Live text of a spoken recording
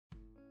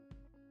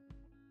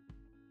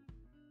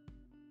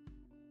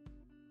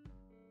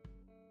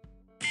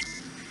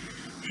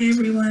Hey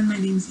everyone, my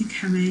name is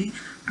Ukeme.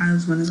 I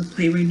was one of the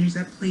Play Rangers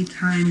at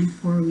Playtime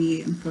before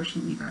we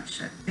unfortunately got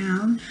shut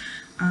down.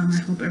 I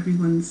hope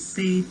everyone's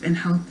safe and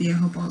healthy. I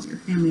hope all of your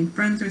family and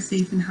friends are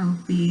safe and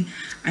healthy.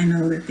 I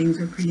know that things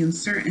are pretty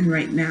uncertain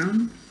right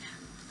now,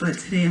 but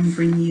today I'm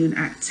bringing you an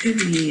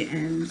activity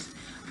and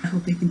I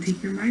hope it can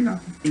take your mind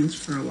off of things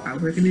for a while.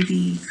 We're going to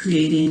be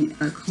creating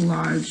a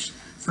collage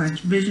slash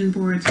vision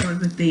board sort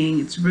of a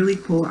thing. It's really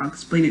cool. I'll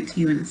explain it to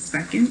you in a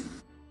second.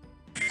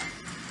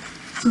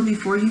 So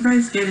before you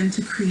guys get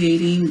into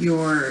creating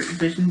your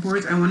vision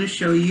boards, I want to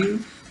show you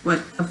what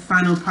a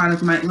final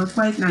product might look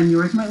like. Now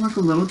yours might look a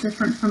little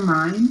different from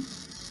mine,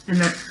 and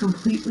that's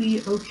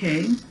completely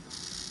okay.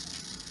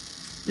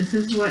 This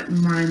is what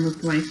mine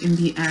looked like in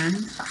the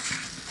end.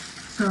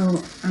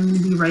 So I'm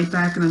going to be right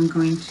back and I'm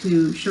going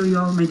to show you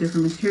all of my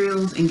different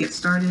materials and get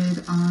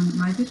started on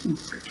my vision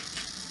board.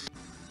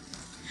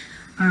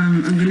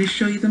 I'm going to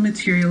show you the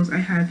materials I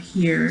have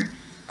here.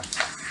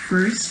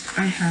 First,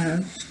 I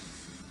have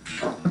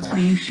a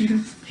plain sheet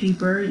of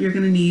paper. You're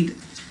going to need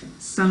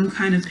some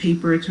kind of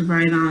paper to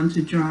write on,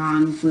 to draw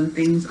on, glue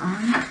things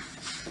on.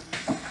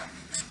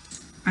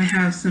 I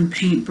have some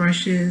paint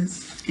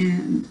brushes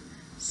and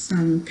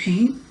some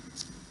paint.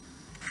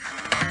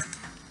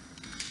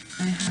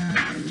 I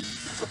have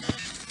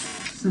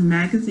some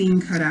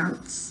magazine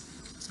cutouts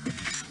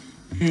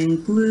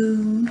and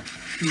glue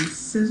and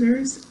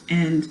scissors,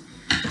 and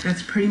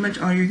that's pretty much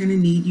all you're going to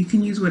need. You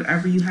can use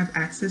whatever you have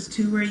access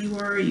to where you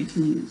are. You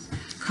can use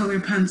color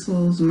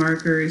pencils,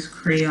 markers,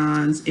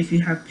 crayons. If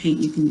you have paint,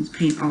 you can use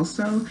paint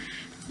also.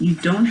 You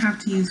don't have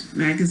to use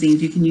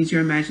magazines. You can use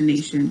your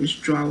imagination.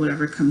 Just draw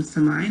whatever comes to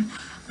mind.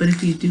 But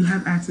if you do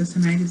have access to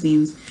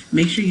magazines,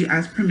 make sure you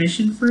ask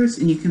permission first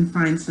and you can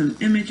find some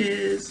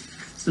images,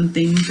 some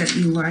things that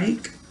you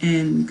like,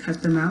 and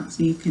cut them out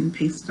so you can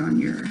paste it on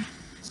your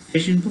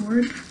vision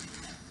board.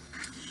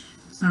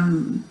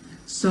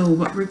 So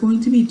what we're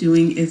going to be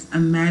doing is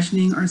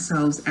imagining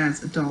ourselves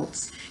as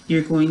adults.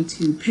 You're going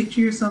to picture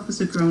yourself as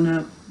a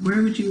grown-up.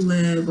 Where would you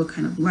live? What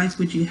kind of life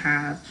would you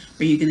have?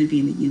 Are you going to be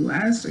in the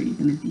US? Are you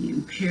going to be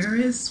in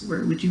Paris?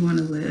 Where would you want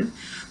to live?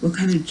 What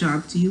kind of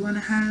job do you want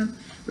to have?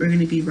 We're going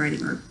to be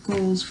writing our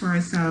goals for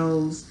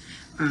ourselves,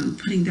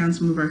 putting down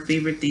some of our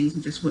favorite things,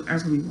 and just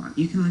whatever we want.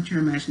 You can let your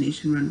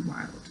imagination run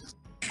wild.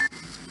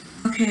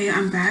 Okay,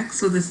 I'm back.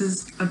 So this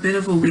is a bit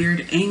of a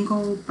weird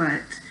angle,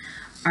 but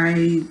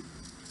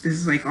this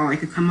is like all I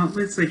could come up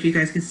with so that you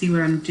guys can see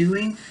what I'm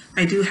doing.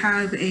 I do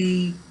have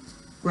a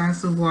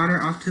glass of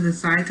water off to the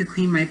side to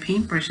clean my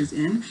paintbrushes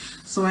in.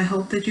 So I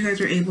hope that you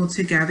guys are able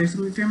to gather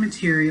some of your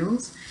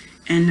materials.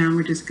 And now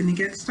we're just going to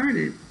get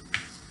started.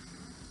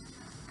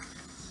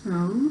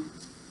 So,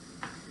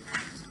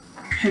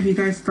 have you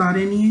guys thought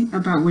any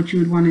about what you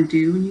would want to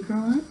do when you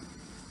grow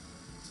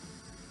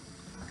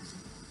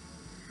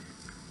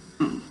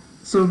up?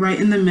 So right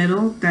in the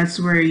middle,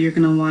 that's where you're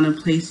going to want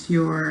to place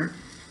your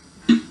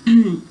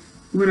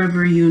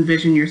whatever you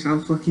envision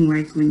yourself looking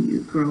like when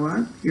you grow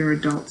up, your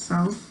adult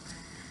self.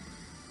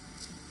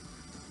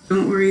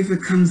 Don't worry if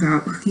it comes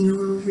out looking a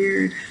little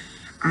weird.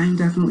 I'm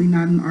definitely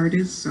not an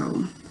artist,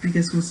 so I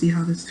guess we'll see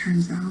how this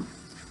turns out.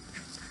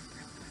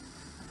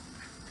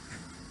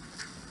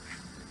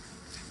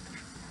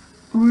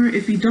 Or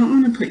if you don't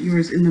want to put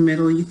yours in the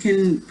middle, you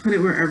can put it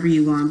wherever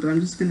you want, but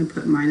I'm just going to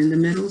put mine in the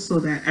middle so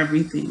that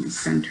everything is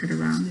centered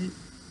around it.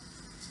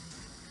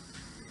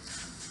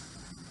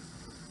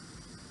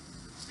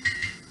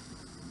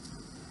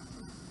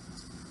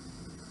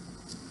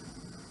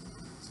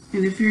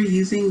 And if you're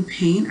using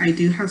paint, I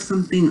do have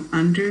something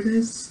under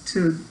this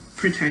to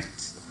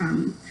protect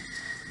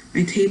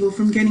my table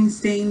from getting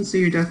stained. So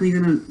you're definitely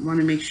going to want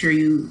to make sure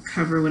you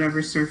cover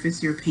whatever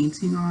surface you're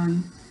painting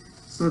on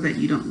so that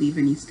you don't leave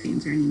any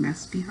stains or any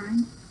mess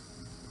behind.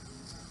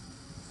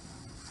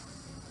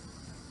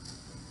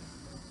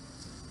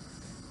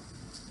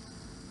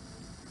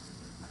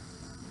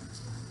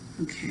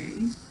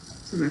 Okay,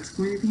 so that's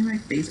going to be my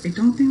face. I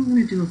don't think I'm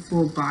going to do a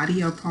full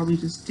body. I'll probably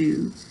just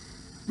do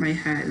my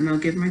head, and I'll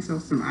give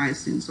myself some eyes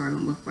soon so I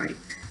don't look like,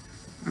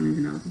 I don't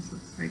even know what this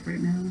looks like right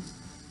now,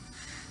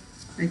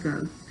 like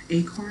a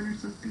acorn or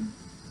something.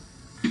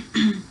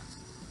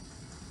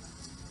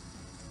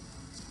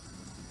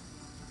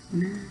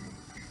 Neck.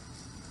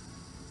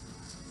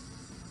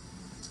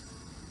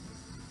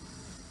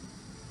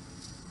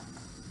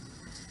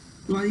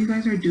 While you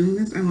guys are doing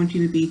this, I want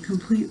you to be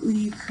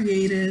completely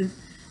creative.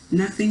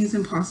 Nothing is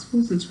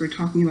impossible since we're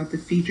talking about the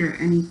future.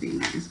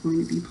 Anything is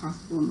going to be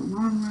possible in the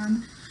long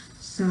run.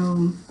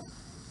 So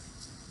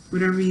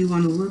whatever you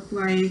want to look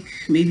like,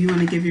 maybe you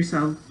want to give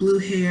yourself blue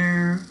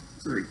hair,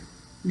 or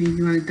maybe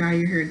you want to dye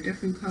your hair a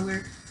different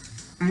color.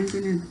 I'm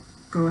going to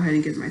go ahead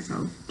and give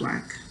myself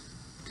black,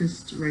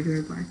 just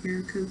regular black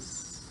hair,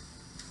 because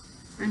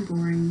I'm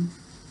boring.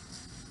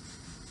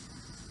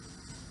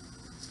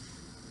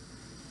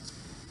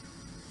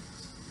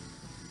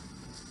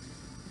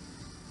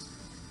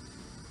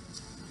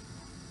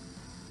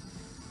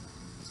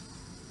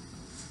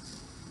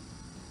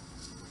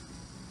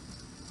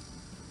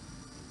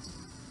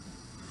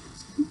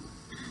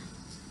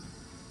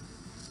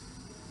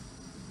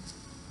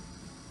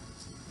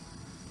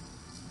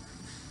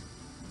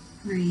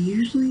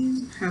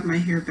 have my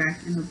hair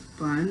back in a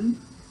bun,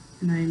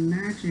 and I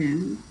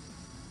imagine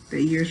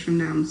that years from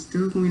now I'm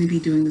still going to be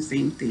doing the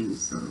same thing,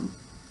 so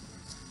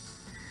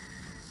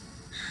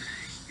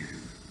yeah.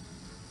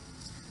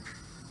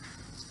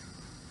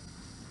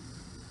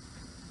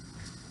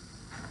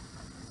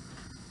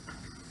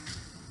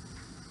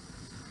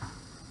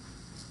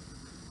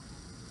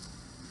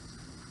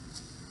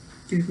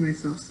 Give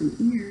myself some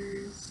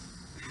ears.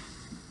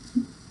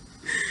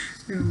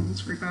 I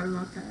almost forgot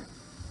about that.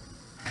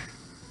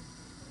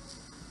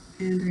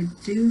 And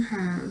I do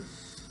have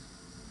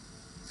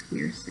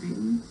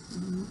piercings, so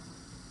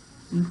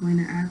I'm going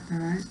to add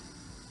that.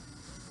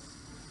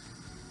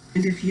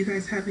 And if you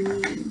guys have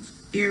any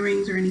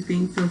earrings or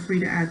anything, feel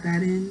free to add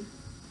that in.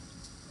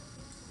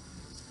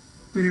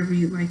 Whatever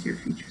you'd like your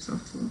future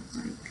self to look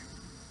like.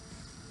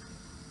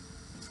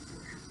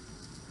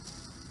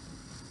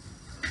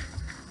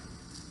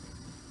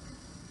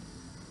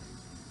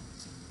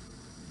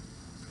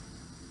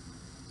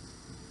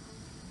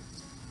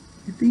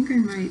 I think I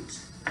might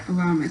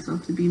allow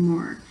myself to be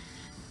more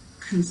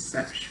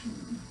conceptual.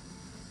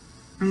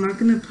 I'm not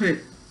going to put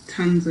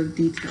tons of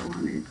detail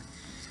on it.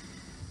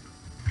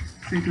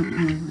 I don't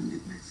want to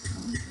limit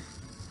myself.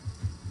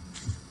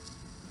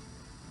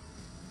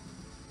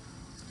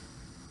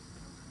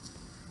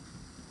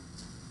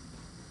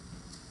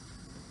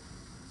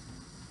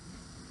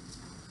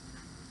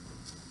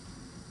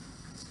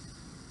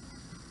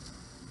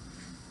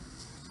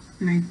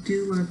 And I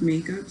do love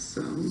makeup,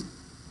 so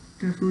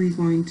definitely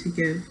going to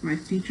give my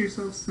future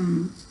self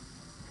some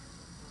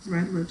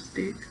red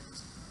lipstick.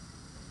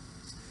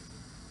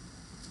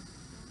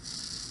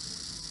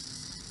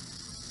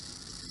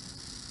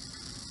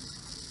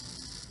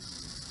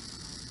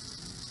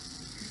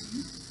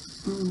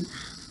 Oh.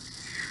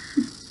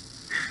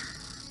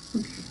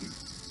 Okay.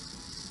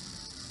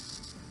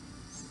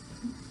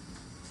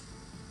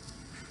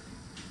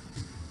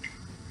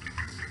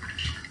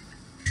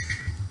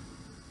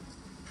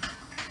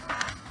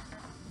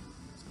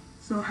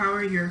 So how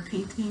are your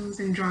paintings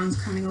and drawings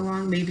coming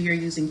along? Maybe you're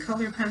using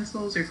color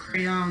pencils or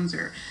crayons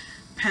or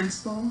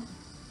pencil.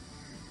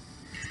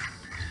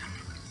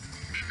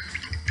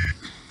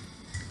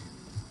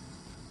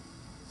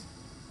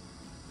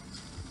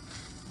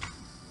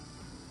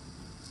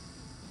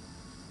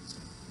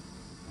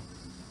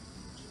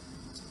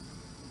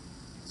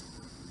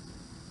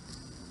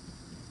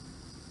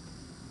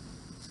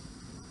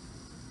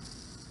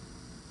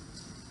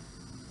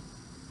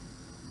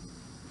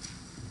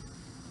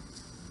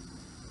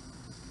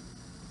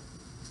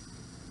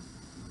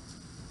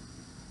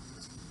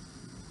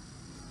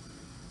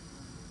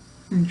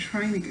 I'm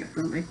trying to get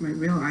them like my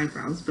real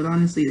eyebrows, but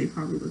honestly they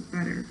probably look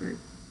better, but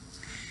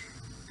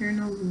there are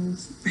no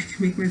rules. I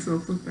can make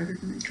myself look better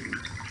than I do.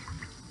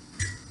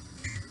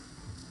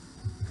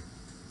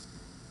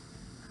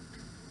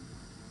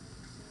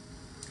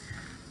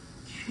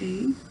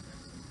 Okay.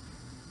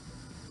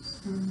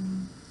 So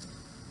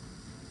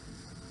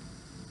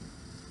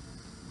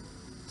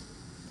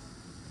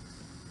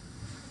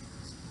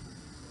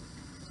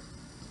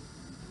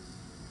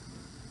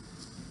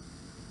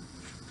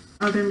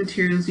other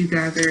materials you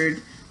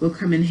gathered will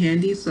come in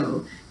handy.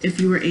 So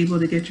if you were able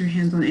to get your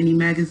hands on any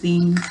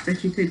magazines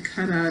that you could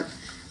cut up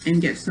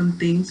and get some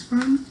things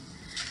from,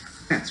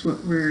 that's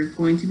what we're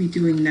going to be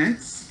doing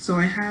next. So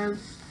I have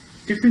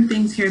different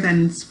things here that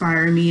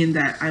inspire me and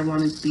that I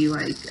want to be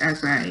like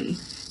as I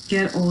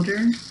get older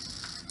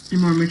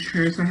and more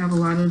mature. So I have a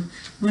lot of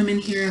women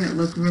here that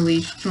look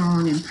really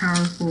strong and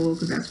powerful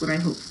because that's what I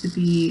hope to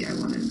be. I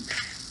want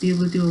to be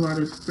able to do a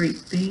lot of great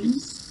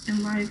things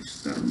in life.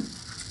 So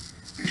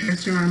I try to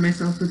surround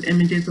myself with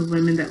images of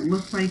women that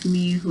look like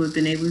me, who have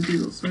been able to do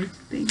those sorts of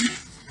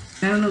things.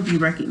 I don't know if you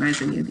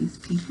recognize any of these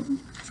people.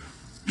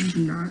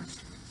 Maybe not.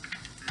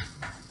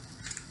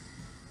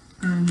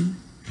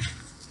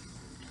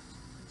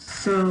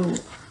 So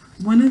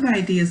one of the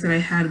ideas that I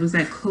had was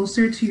that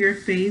closer to your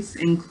face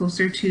and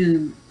closer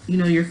to, you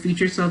know, your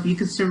future self, you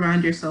could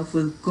surround yourself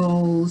with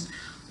goals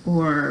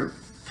or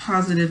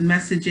positive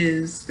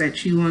messages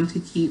that you want to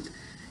keep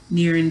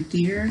near and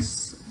dear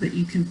so that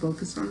you can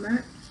focus on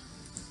that.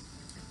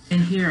 And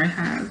here I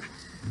have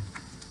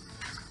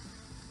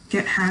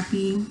get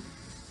happy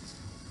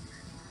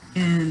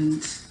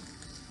and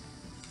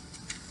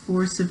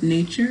force of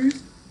nature,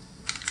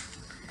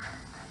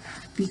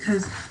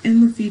 because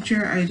in the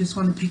future I just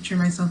want to picture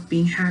myself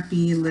being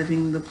happy and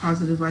living the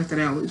positive life that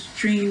I always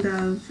dreamed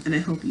of, and I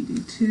hope you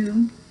do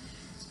too.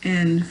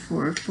 And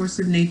for force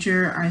of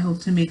nature, I hope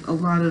to make a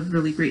lot of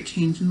really great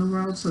change in the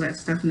world, so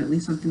that's definitely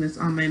something that's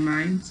on my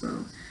mind,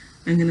 so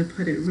I'm going to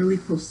put it really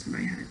close to my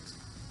head.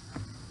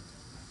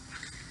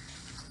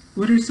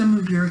 What are some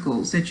of your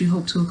goals that you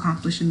hope to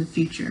accomplish in the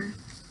future?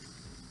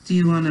 Do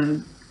you want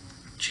to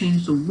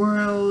change the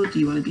world? Do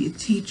you want to be a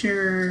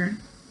teacher,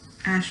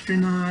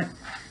 astronaut?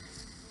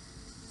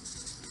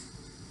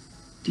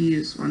 Do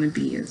you just want to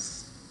be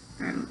as,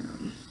 I don't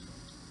know,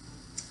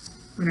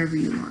 whatever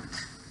you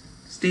want?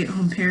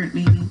 Stay-at-home parent,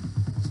 maybe?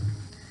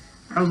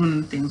 That was one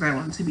of the things I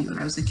wanted to be when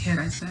I was a kid,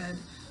 I said.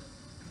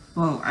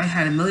 Well, I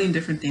had a million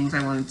different things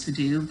I wanted to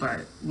do,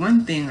 but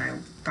one thing I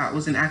thought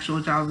was an actual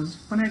job was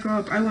when I grow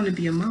up, I want to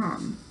be a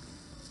mom.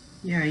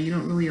 Yeah, you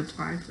don't really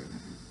apply for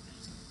that.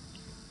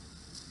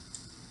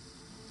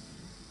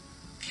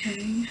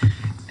 Okay,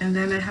 and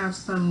then I have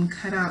some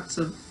cutouts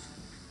of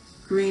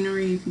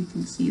greenery, if you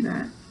can see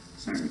that.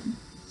 Sorry,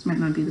 this might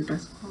not be the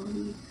best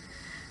quality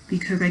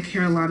because I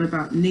care a lot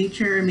about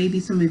nature. Maybe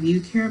some of you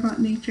care about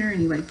nature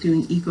and you like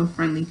doing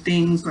eco-friendly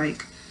things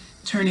like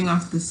turning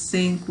off the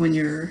sink when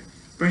you're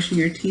brushing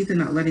your teeth and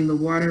not letting the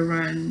water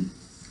run,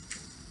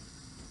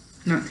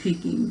 not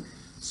taking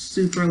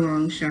super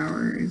long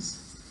showers,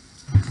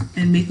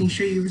 and making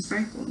sure you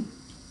recycle.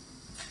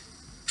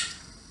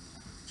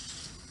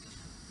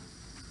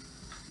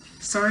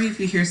 Sorry if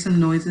you hear some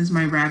noises,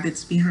 my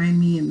rabbit's behind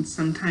me, and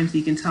sometimes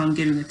you can tell I'm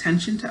giving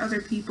attention to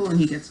other people and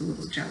he gets a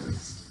little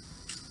jealous.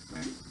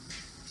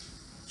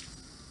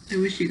 I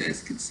wish you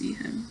guys could see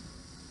him.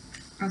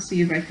 I'll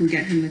see if I can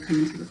get him to come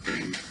into the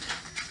frame.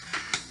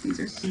 These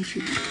are some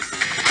treats.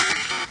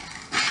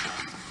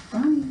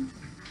 Bye.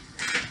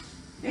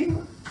 Hey.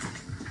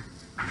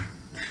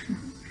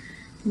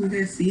 Can you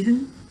guys see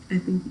him? I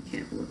think you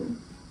can a little.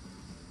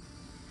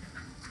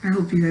 I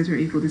hope you guys are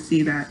able to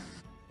see that.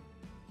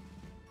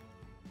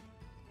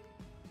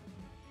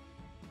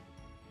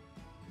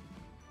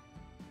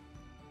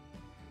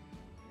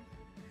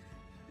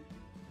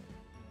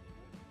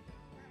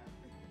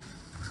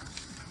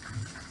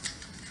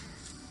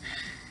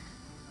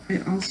 I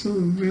also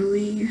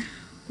really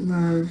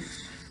love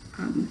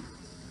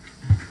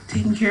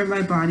taking care of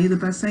my body the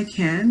best I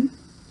can.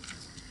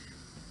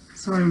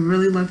 So I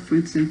really love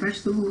fruits and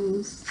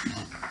vegetables.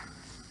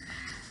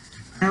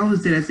 I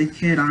always did as a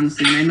kid,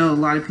 honestly. And I know a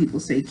lot of people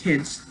say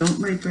kids don't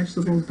like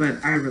vegetables, but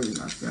I really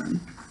love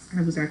them.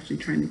 I was actually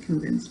trying to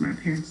convince my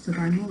parents to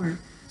buy more.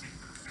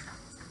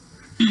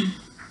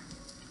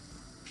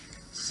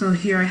 So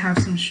here I have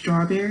some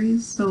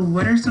strawberries. So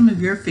what are some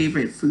of your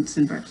favorite fruits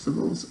and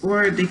vegetables?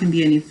 Or they can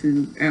be any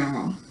food at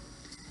all.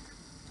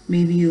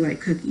 Maybe you like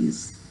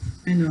cookies.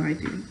 I know I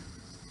do.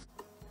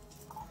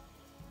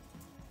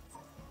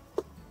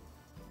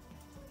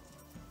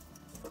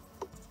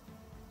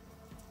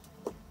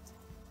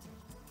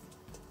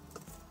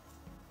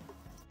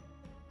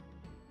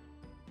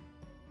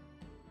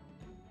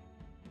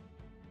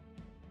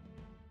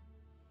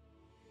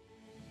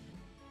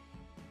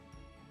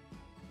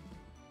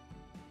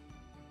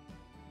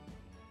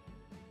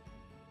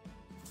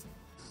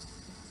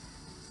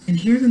 And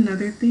here's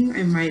another thing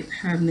I might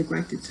have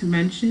neglected to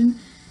mention.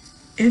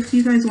 If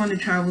you guys want to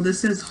travel,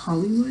 this says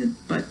Hollywood,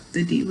 but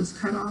the D was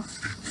cut off.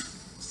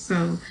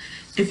 So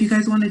if you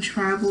guys want to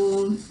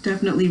travel,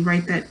 definitely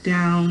write that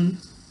down,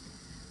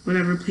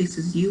 whatever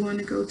places you want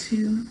to go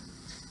to.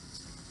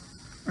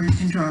 Or you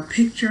can draw a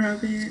picture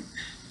of it.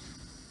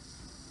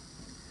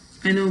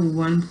 I know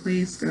one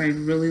place that I'd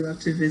really love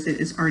to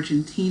visit is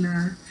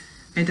Argentina.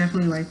 I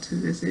definitely like to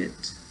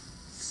visit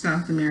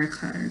South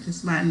America or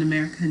just Latin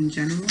America in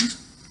general.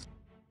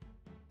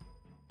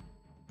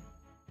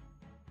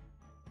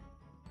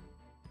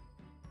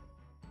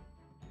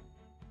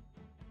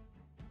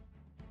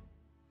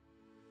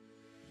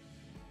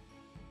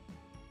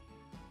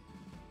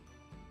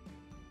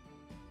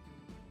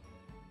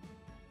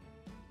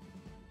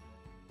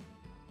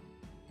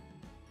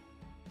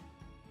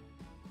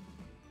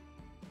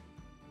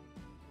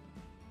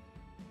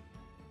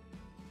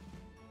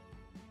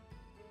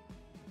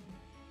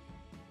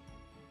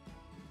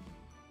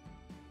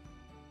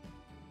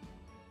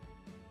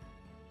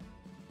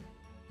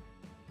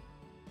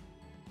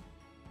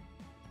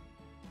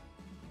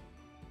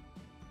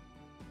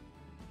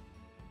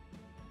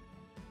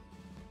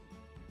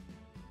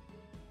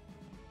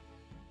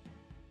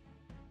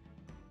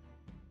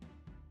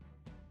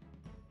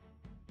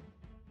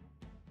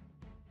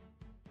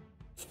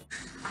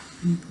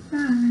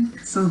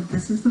 So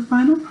this is the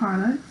final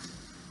product.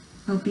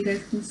 Hope you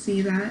guys can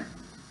see that.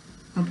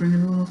 I'll bring it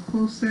a little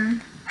closer.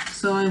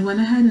 So I went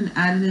ahead and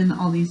added in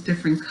all these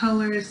different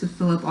colors to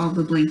fill up all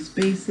the blank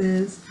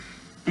spaces.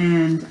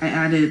 And I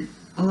added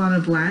a lot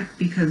of black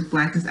because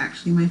black is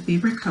actually my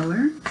favorite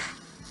color.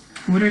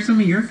 What are some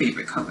of your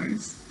favorite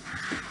colors?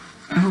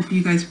 I hope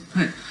you guys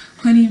put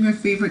plenty of your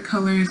favorite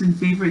colors and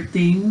favorite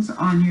things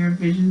on your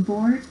vision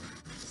board.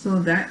 So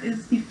that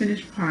is the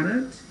finished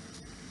product.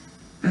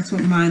 That's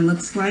what mine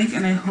looks like,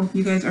 and I hope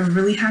you guys are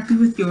really happy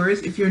with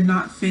yours. If you're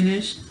not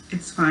finished,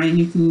 it's fine.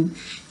 You can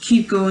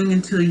keep going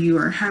until you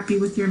are happy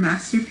with your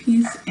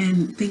masterpiece.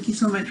 And thank you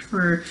so much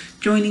for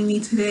joining me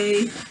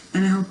today,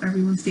 and I hope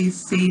everyone stays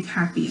safe,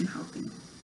 happy, and healthy.